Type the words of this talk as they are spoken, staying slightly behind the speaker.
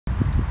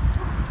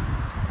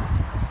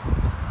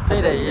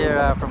Peter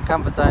here from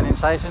Comfort Zone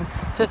Insulation,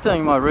 just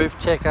doing my roof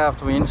check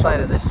after we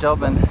insulated this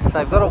job, and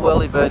they've got a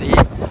whirlybird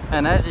here,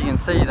 and as you can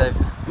see they've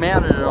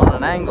mounted it on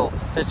an angle.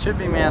 It should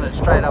be mounted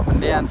straight up and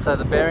down so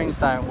the bearings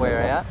don't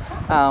wear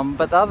out,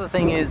 but the other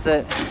thing is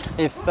that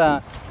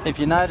if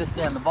you notice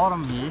down the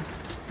bottom here,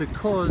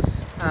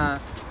 because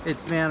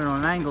it's mounted on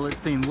an angle, it's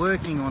been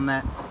working on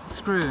that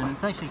screw and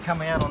it's actually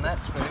coming out on that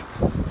screw.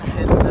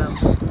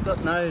 It's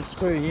got no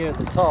screw here at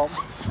the top,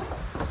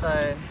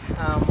 so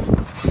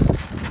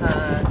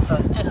so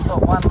it's just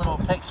got one little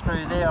tech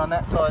screw there on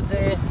that side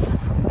there,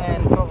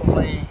 and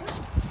probably,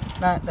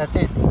 no, that's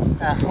it,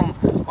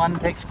 one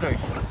tech screw.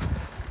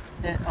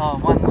 Yeah, oh,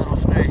 one little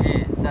screw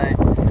here. So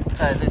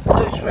there's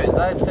two screws.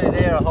 Those two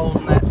there are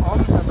holding that on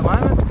at the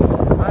moment,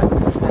 right?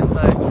 And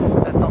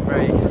so that's not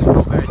very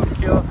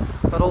secure.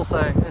 But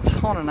also it's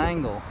on an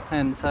angle,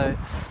 and so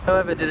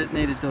whoever did it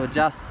needed to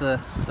adjust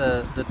the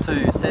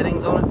two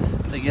settings on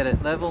it to get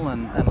it level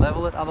and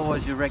level it.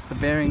 Otherwise you wreck the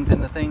bearings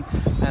in the thing,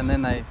 and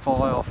then they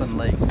fly off and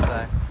leak.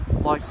 So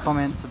like,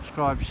 comment,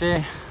 subscribe,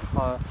 share.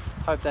 I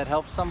hope that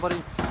helps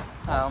somebody.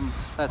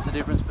 That's the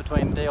difference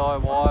between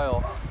DIY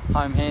or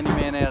home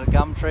handyman out of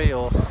Gumtree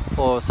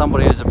or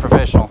somebody who's a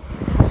professional.